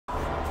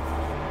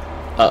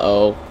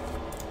Uh-oh.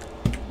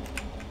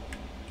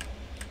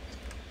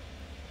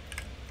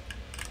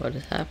 What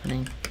is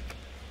happening?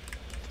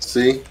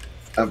 See?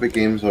 Epic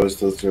Games always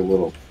does their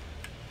little...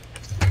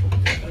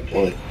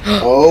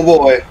 Oh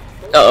boy.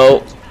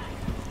 Uh-oh.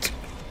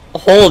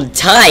 Hold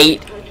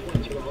tight.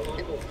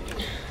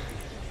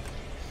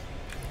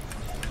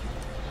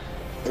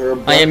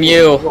 I am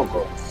you. Oh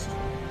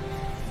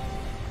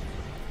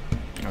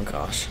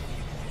gosh.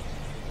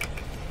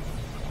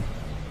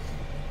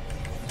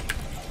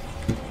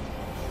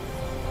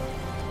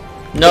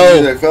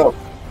 No.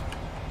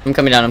 I'm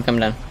coming down. I'm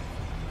coming down.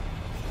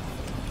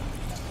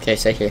 Okay,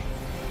 stay here.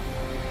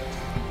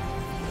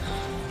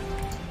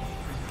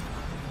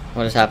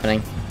 What is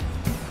happening?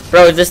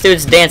 Bro, this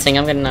dude's dancing.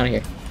 I'm getting out of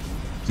here.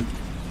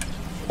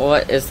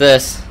 What is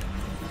this?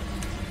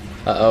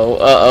 Uh-oh,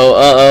 uh-oh,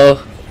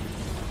 uh-oh.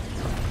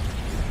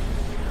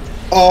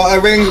 Oh,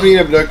 everything's being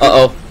abducted.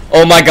 Uh-oh.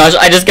 Oh my gosh,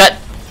 I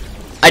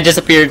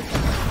disappeared.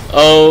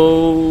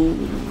 Oh.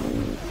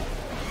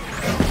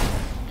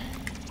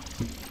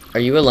 Are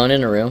you alone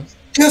in a room?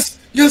 Yes,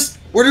 yes,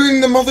 we're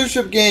doing the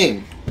mothership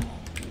game.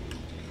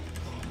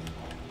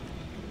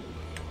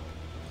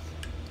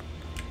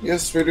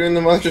 Yes, we're doing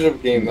the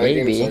mothership game. That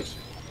Maybe. game sucks.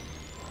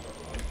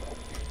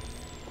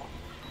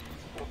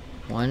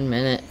 1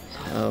 minute.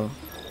 Oh.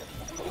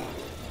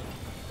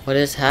 What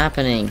is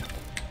happening?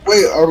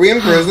 Wait, are we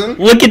in prison?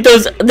 Look at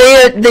those.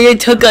 They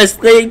took us.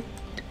 They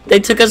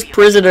took us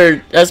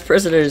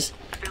prisoners.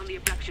 Found the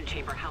abduction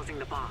chamber housing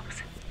the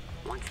bombs.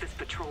 Once this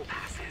patrol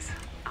passes,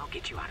 I'll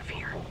get you out of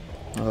here.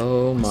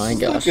 Oh my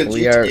gosh, Look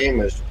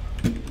at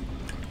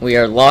we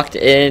are locked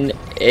in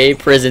a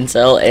prison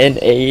cell and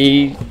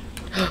a.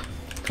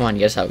 Come on,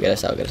 get us out, get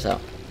us out, get us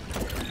out.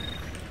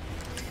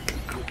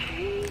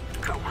 Okay,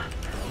 go.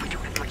 We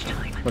don't have much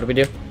time. What do we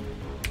do?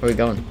 Where are we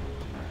going?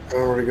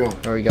 Where we go?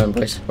 Where are we going,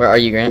 boys? Where are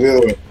you, Grant? The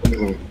other way. The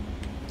other way.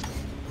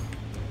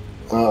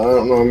 I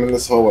don't know. I'm in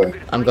this hallway.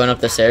 I'm going up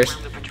the stairs.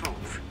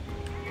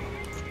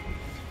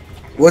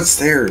 What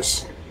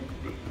stairs?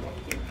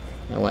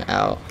 I went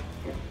out.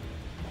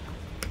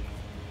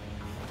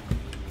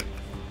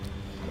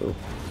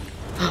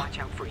 Watch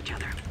out for each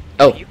other.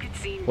 Oh,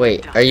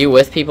 wait. Are you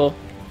with people?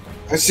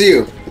 I see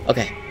you.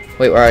 Okay.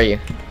 Wait, where are you?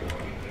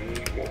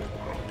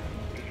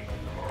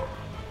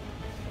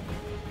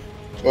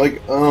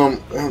 Like, I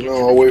don't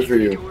know. I'll wait for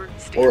you,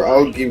 or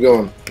I'll keep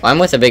going. I'm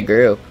with a big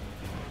group.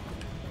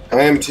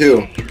 I am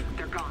too.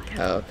 They're gone.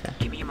 Oh, okay.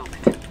 Give me a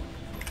moment.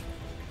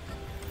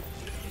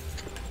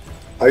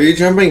 Are you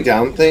jumping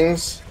down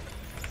things?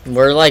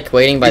 We're like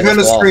waiting by Behind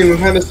this a wall. screen.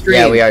 Behind a screen.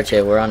 Yeah, we are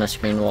too. We're on a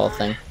screen wall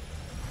thing.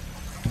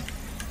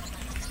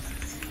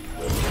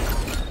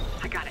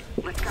 I got it.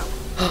 Let's go.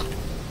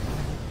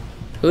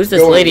 Who's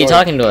this lady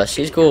talking to us?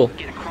 She's cool.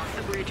 Get across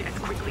the bridge as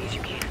quickly as you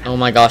can. Oh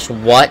my gosh,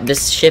 what?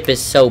 This ship is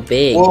so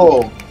big.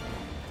 Whoa.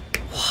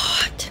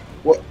 What?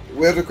 What?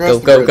 We have to cross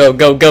the Go, bridge. go,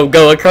 go, go,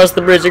 go, across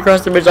the bridge,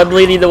 across the bridge. I'm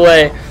leading the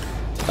way.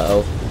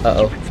 Uh-oh,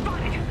 uh-oh.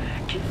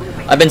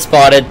 I've been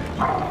spotted.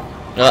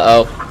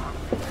 Uh-oh.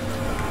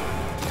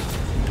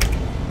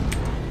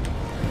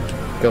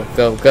 Go,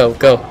 go, go,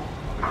 go.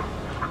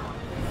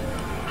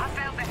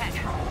 Hostiles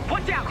ahead.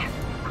 Watch out.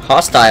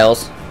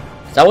 Hostiles?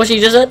 Is that what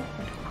she just said?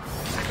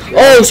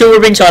 Oh, so we're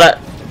being shot at.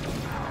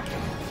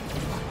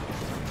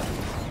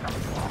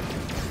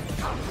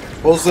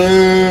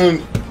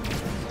 Wilson!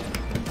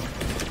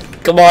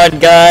 Come on,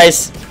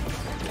 guys.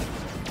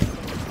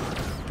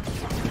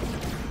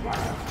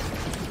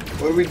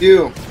 What do we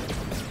do?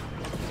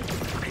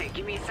 Okay,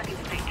 give me a second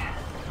to think.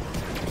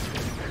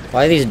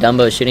 Why are these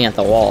dumbos shooting at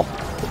the wall?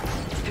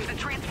 There's a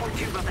transport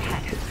tube up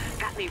ahead.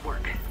 That may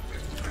work.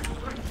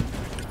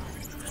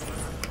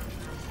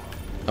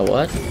 A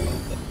what?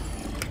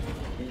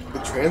 The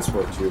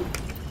transport tube.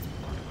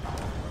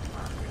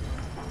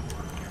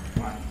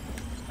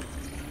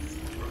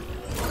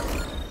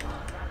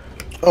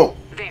 Oh,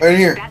 There. right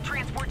here. That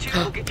transport tube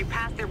will get you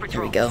past their patrol.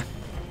 Here we go.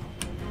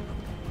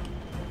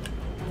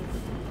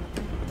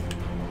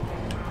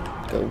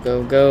 Go,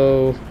 go,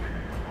 go.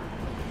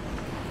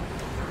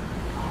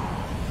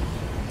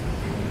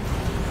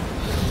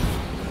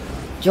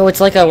 Yo, it's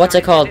like a what's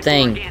it called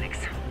thing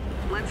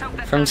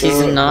from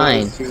season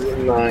 9.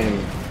 Season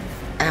 9.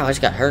 Ow, I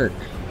just got hurt.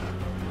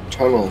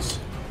 Tunnels.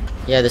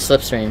 Yeah, the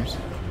slipstreams.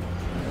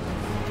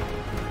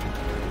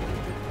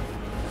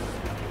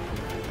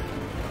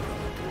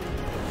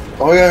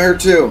 Oh, I got hurt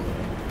too.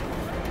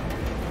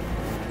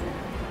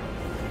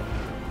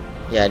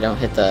 Yeah, don't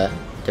hit the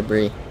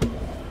debris.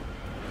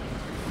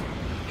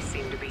 You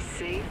seem to be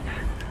safe.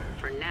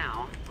 For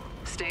now,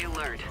 stay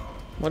alert.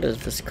 What is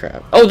this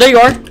crap? Oh, there you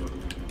are!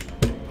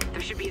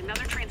 There should be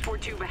another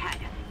transport tube ahead.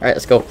 Alright,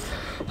 let's go.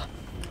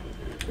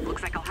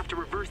 Looks like I'll have to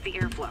reverse the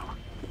airflow.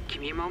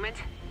 Give me a moment.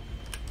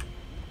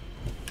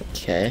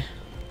 Okay.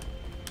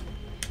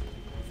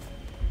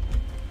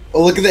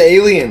 Oh, look at the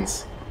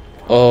aliens.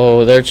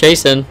 Oh, they're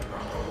chasing.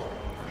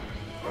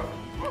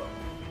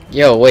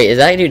 Yo, wait, is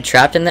that dude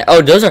trapped in there?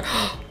 Oh, those are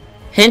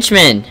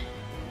henchmen.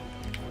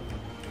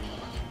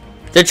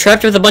 They're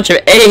trapped with a bunch of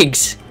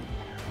eggs.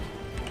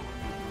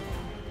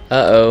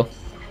 Uh-oh.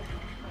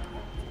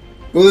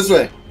 Go this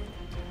way.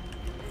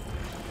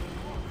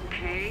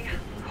 Okay,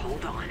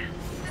 hold on.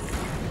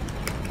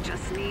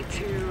 Just need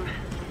to...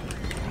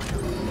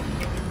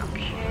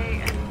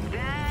 Okay, and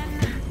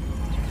then...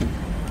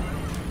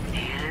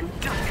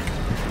 And done.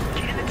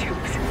 Get in the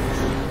tubes.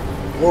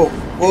 Whoa,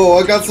 whoa,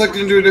 I got sucked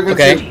into a different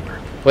Okay. tube.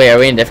 Wait, are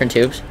we in different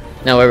tubes?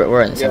 No,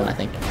 we're in the same Yeah. one, I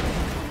think.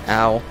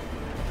 Ow.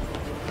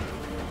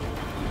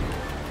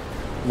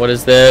 What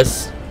is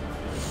this?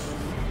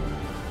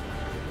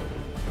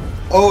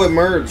 Oh, it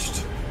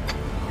merged.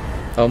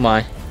 Oh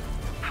my.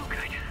 Oh good,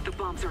 the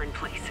bombs are in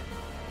place.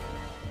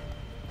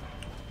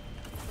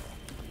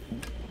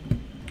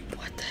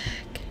 What the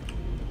heck?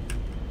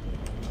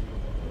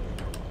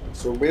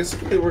 So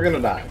basically, we're gonna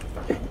die.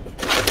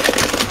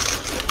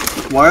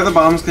 Why are the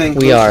bombs getting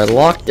We are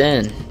locked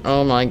in.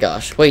 Oh my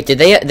gosh. Wait, did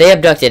they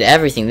abducted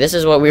everything? This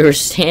is what we were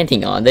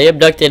standing on. They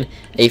abducted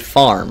a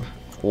farm.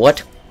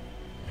 What?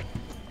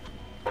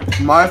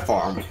 My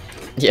farm.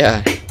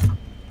 Yeah.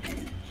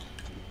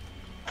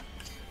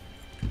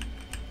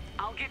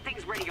 I'll get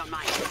things ready on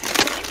my end. You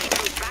keep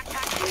those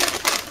backpacks in your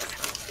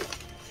box.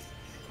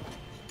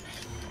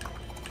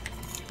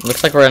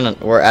 Looks like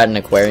we're at an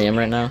aquarium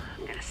right now.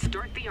 I'm gonna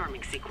start the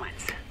arming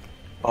sequence.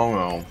 Oh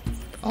no.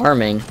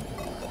 Arming.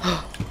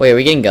 Wait, are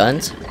we getting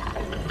guns?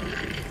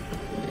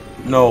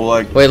 No,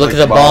 like. Wait, look like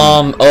at the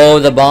bomb. Oh,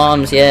 the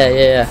bombs. Yeah,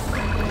 yeah, yeah.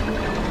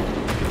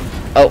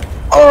 Oh.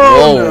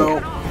 Oh Whoa.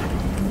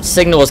 no.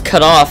 Signal was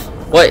cut off.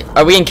 What?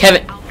 Are we in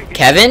Kevin?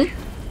 Kevin?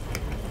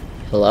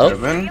 Hello?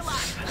 Kevin?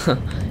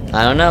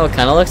 I don't know. It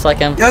kind of looks like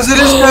him. Yes, it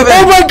is Kevin.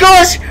 Oh my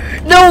gosh!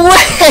 No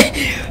way!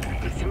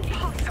 It's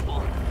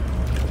impossible.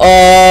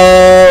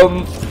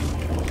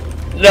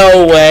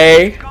 No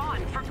way.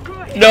 Gone for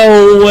good.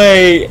 No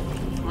way.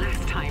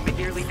 Last time it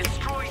nearly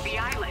destroyed the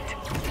island.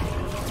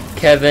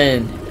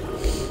 Kevin.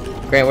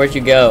 Grant, where'd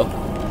you go?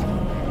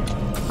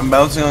 I'm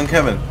bouncing on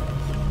Kevin.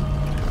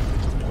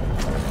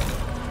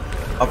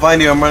 I'll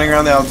find you. I'm running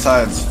around the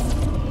outsides.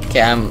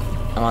 Okay, I'm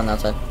on the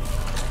outside.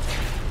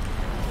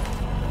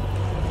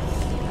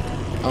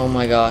 Oh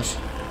my gosh.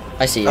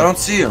 I see you. I don't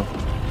see you.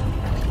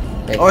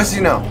 Wait. Oh, I see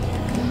you now.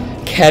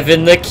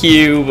 Kevin the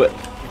Cube.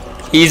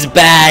 He's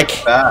back.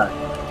 Back.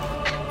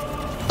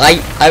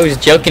 I was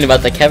joking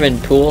about the Kevin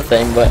pool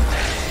thing, but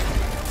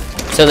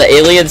so the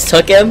aliens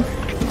took him?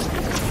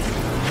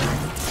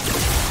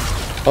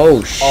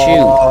 Oh shoot.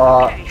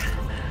 Okay.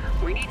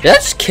 We need Did that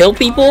just kill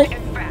people? to get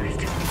fast.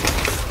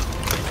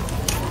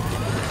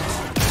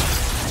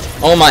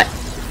 Oh my.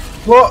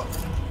 What?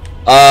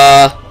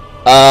 I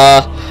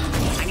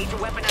need to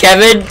weaponize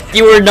Kevin,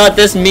 you were not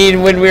this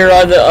mean when we were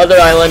on the other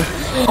island.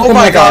 Oh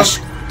my gosh.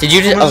 Did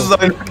you just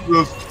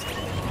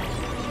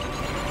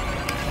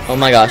Oh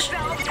my gosh.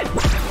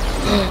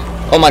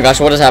 Oh my gosh,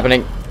 what is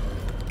happening?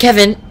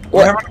 Kevin, What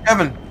what? happened to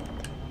Kevin?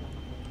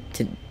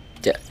 Did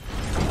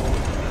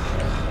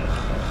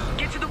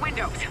Get to the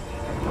windows.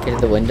 get to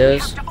the We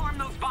windows? have to arm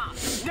those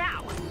bombs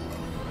now.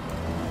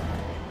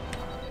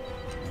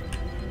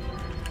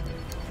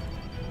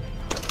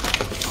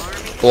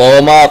 Arming Blow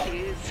him up.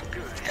 is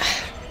good.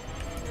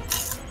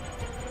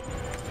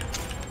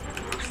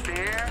 Almost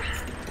there.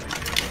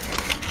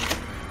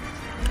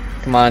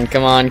 Come on,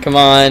 come on, come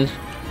on.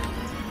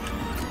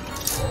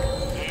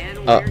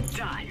 And Oh. we're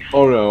done.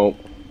 Oh no.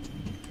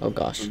 Oh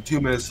gosh. 2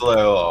 minutes to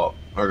lay off.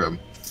 Okay.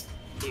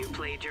 You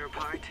played your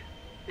part.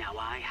 Now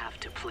I have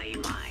to play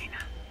mine.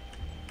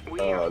 We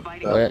Uh, are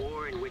fighting what? a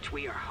war in which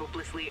we are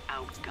hopelessly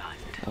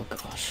outgunned. Oh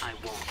gosh. I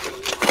won't be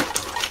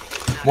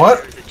long.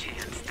 What? There's a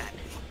chance that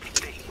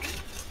thing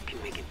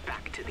can make it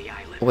back to the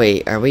island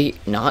Wait, are we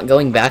not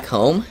going back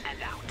home?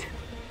 and out.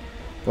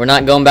 We're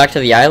not going back to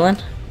the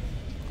island?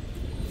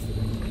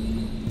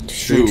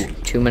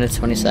 Shoot. 2 minutes,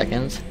 20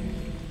 seconds.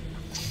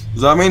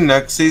 Does that mean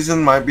next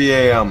season might be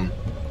a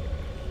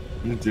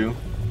Me too.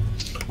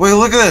 Wait,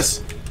 look at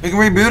this. We can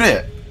reboot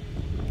it.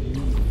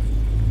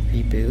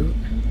 Reboot?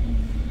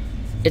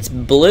 It's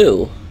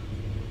blue.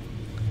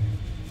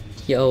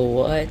 Yo,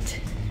 what?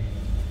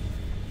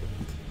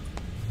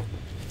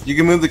 You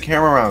can move the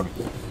camera around.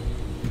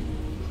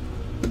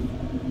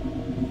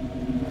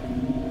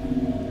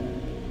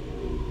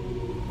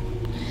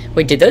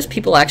 Wait, did those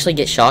people actually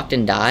get shocked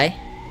and die?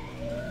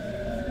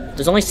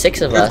 There's only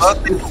 6 of There's us. lots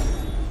of people.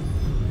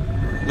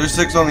 There's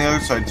 6 on the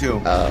other side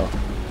too. Oh.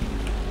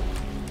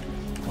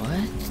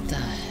 What the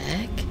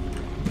heck?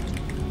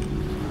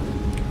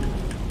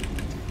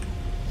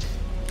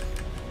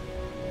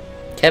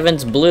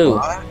 Kevin's blue.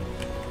 What?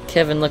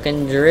 Kevin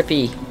looking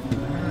drippy.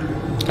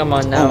 Come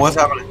on Oh, now. what's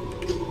happening?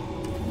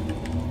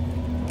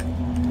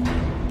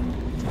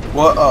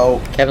 What?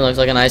 Oh. Kevin looks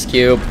like an ice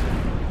cube.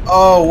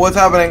 Oh, what's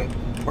happening?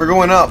 We're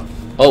going up.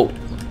 Oh.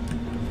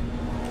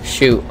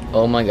 Shoot.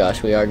 Oh my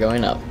gosh, we are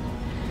going up.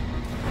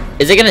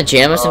 Is it gonna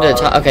jam us into the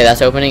top? Okay,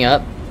 that's opening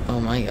up. Oh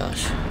my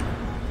gosh.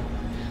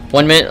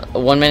 1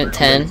 minute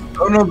 10.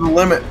 Oh no, the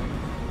limit.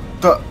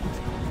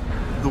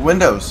 The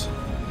windows.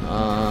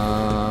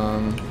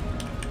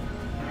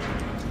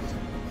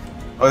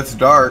 Oh, it's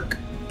dark.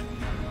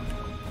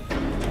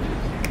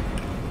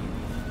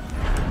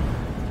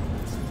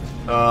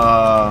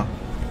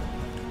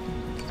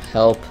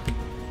 Help.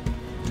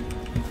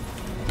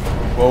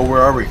 Whoa,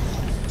 where are we?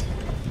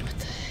 What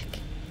the heck?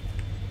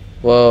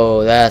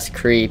 Whoa, that's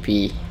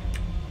creepy.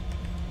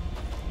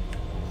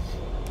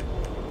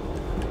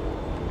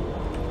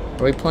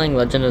 Are we playing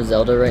Legend of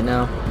Zelda right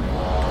now?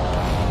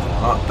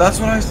 That's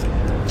what I said.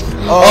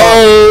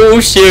 Oh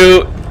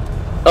shoot!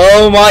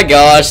 Oh my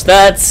gosh,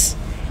 that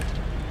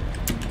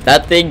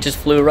thing just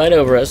flew right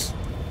over us.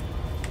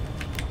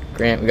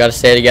 Grant, we gotta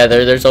stay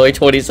together. There's only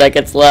 20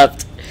 seconds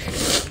left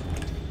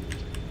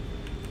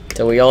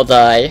till we all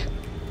die.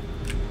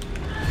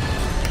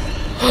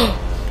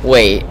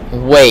 Wait.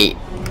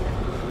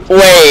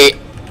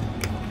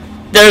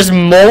 There's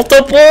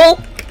multiple?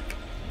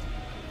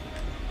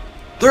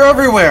 They're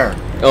everywhere.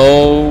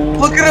 Oh.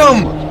 Look at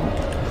them.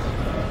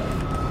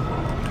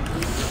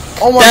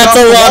 Oh my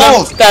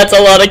God. That's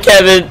a lot of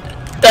Kevin.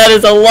 That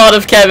is a lot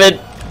of Kevin.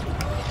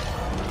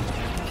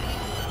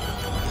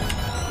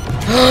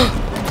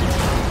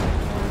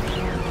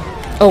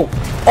 Oh.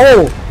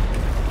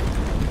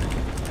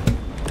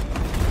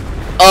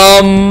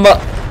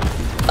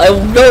 I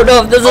don't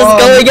know if this is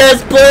going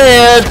as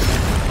planned.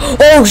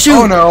 Oh shoot.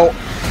 Oh no.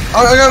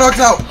 I got knocked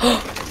out.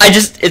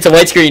 It's a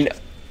white screen.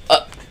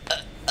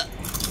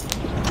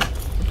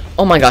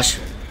 Oh my gosh.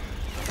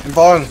 I'm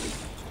falling.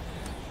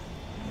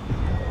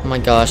 Oh my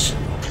gosh.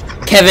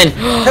 Kevin.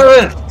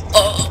 Kevin.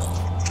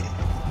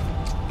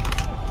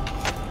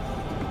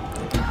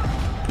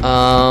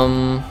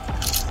 Oh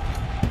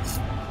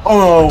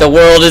no. The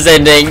world is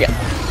ending.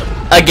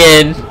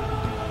 Again.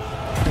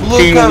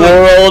 The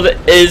world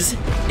is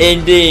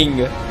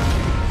ending.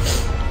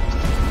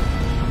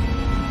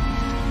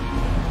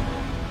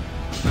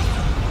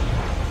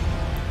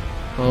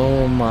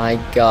 Oh my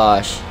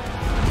gosh.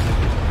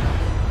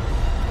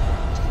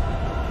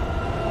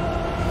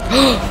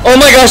 Oh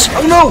my gosh!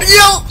 Oh no!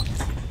 Yo!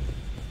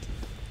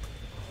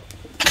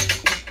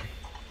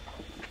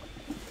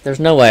 There's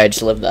no way I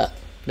just lived that.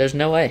 There's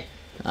no way.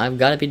 I've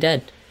gotta be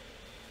dead.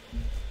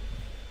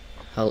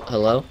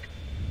 Hello?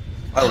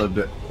 I lived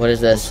it. What is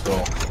this?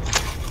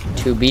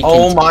 To be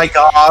Oh my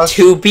gosh!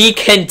 To be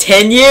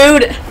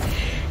continued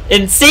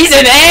in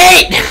season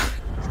 8.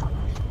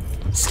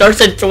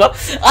 Starts at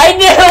 12. I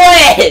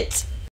knew it.